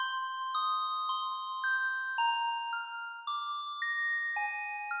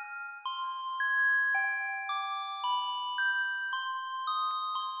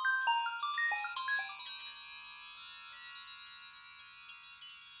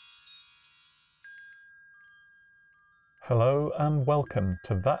Hello and welcome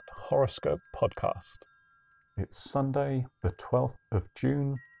to That Horoscope Podcast. It's Sunday, the 12th of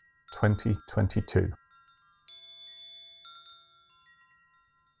June, 2022.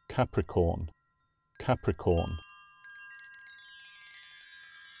 Capricorn. Capricorn.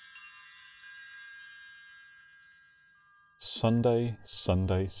 Sunday,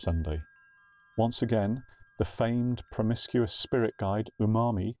 Sunday, Sunday. Once again, the famed promiscuous spirit guide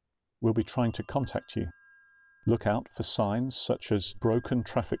Umami will be trying to contact you. Look out for signs such as broken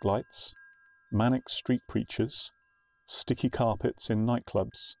traffic lights, manic street preachers, sticky carpets in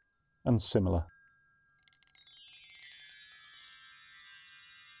nightclubs, and similar.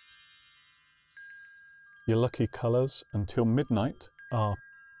 Your lucky colours until midnight are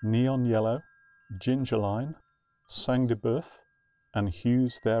neon yellow, ginger lime, sang de boeuf, and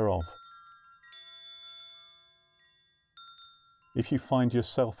hues thereof. If you find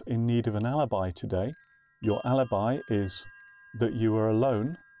yourself in need of an alibi today, your alibi is that you are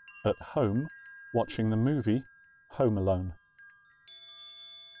alone at home watching the movie Home Alone.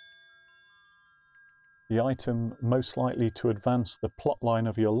 The item most likely to advance the plotline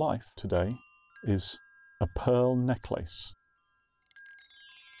of your life today is a pearl necklace.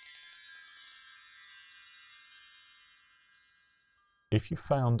 If you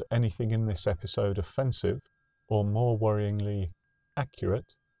found anything in this episode offensive, or more worryingly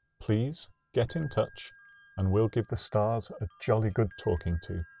accurate, please get in touch and we'll give the stars a jolly good talking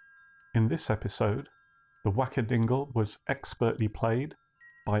to. In this episode, the Wackadingle was expertly played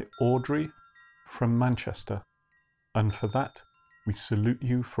by Audrey from Manchester, and for that we salute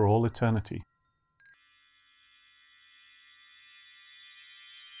you for all eternity.